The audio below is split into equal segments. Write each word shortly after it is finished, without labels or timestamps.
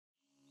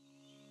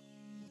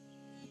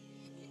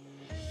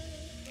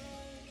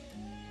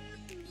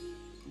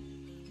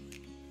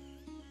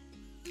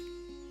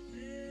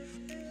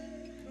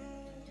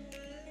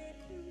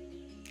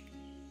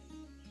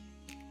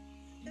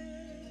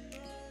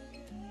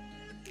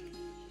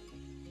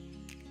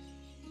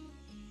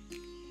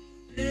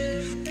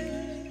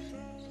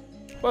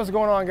What's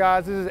going on,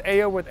 guys? This is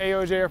AO with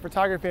AO&JO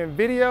Photography and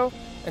Video,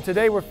 and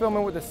today we're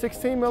filming with the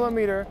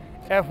 16mm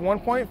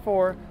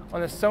f1.4 on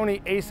the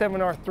Sony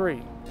a7R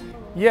III.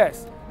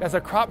 Yes, that's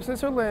a crop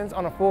sensor lens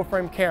on a full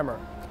frame camera.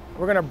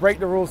 We're gonna break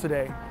the rules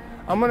today.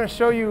 I'm gonna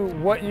show you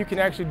what you can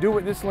actually do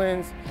with this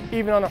lens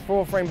even on a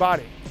full frame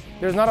body.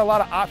 There's not a lot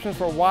of options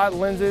for wide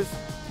lenses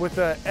with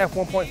the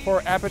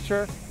f1.4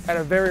 aperture at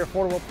a very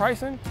affordable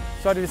pricing,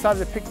 so I decided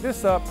to pick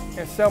this up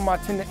and sell my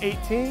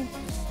 10-18,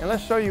 and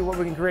let's show you what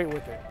we can create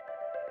with it.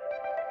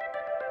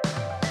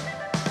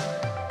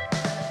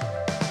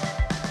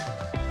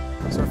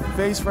 So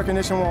face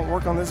recognition won't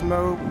work on this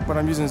mode, but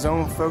I'm using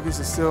zone focus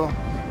to still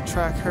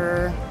track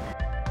her.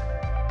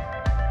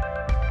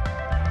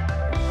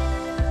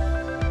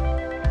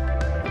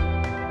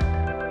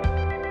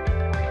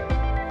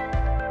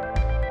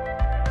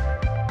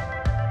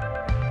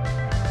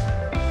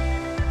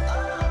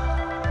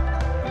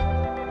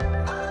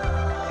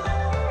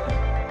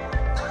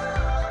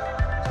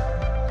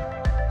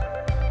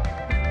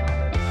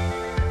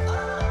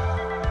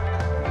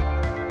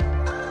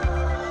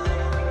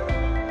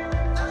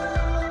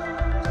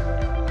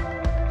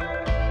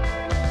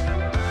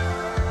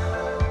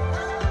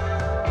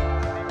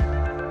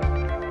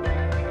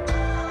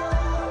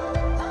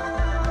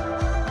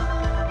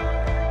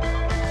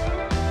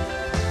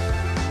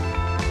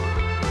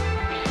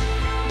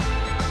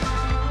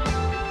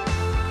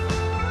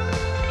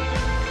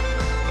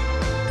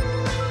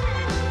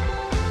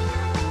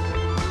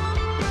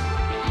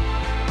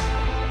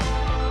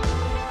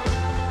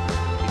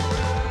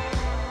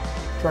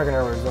 Tracking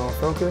her with zone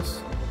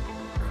focus,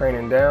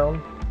 craning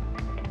down.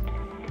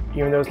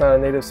 Even though it's not a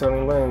native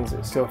Sony lens,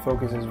 it still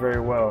focuses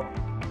very well.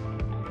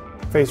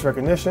 Face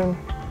recognition,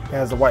 it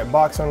has a white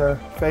box on her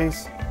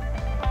face.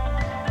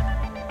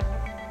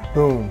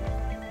 Boom,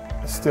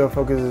 it still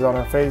focuses on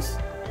her face.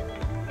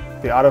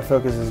 The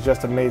autofocus is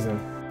just amazing.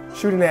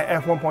 Shooting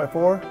at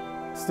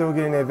f1.4, still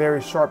getting a very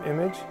sharp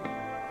image,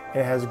 and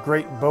it has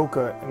great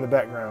bokeh in the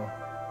background.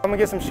 I'm gonna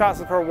get some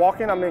shots of her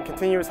walking. I'm in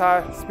continuous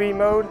high speed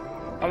mode.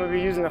 I'm going to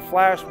be using a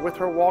flash with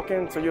her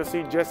walking, so you'll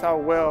see just how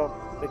well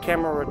the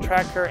camera will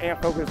track her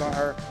and focus on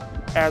her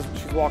as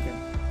she's walking.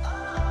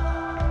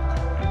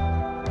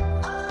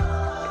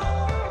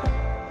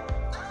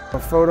 Her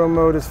photo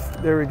mode is,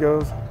 there he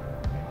goes,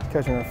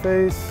 catching her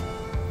face.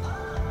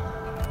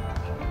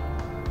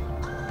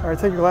 All right,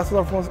 take your glasses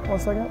off for one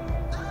second.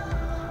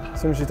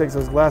 As soon as she takes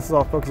those glasses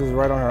off, focuses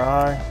right on her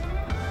eye.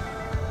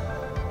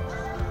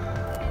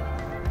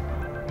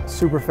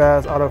 Super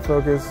fast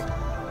autofocus.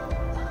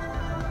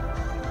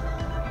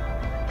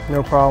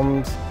 No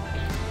problems.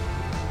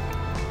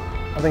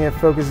 I think it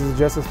focuses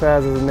just as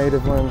fast as a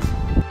native lens.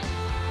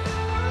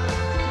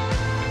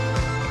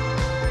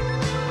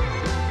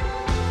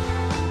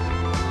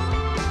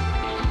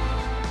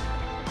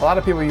 A lot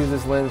of people use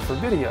this lens for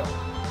video,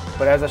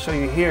 but as I show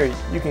you here,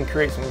 you can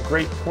create some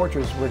great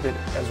portraits with it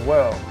as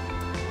well.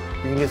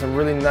 You can get some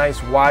really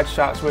nice wide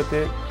shots with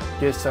it,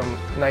 get some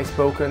nice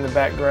bokeh in the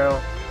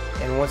background,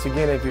 and once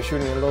again, if you're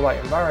shooting in low light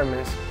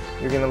environments,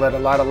 you're going to let a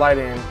lot of light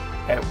in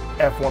at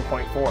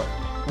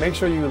f1.4. Make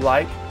sure you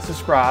like,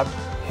 subscribe,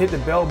 hit the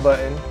bell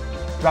button,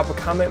 drop a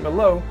comment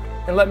below,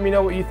 and let me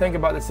know what you think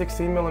about the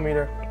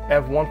 16mm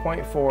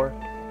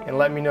f1.4, and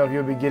let me know if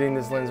you'll be getting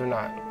this lens or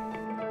not.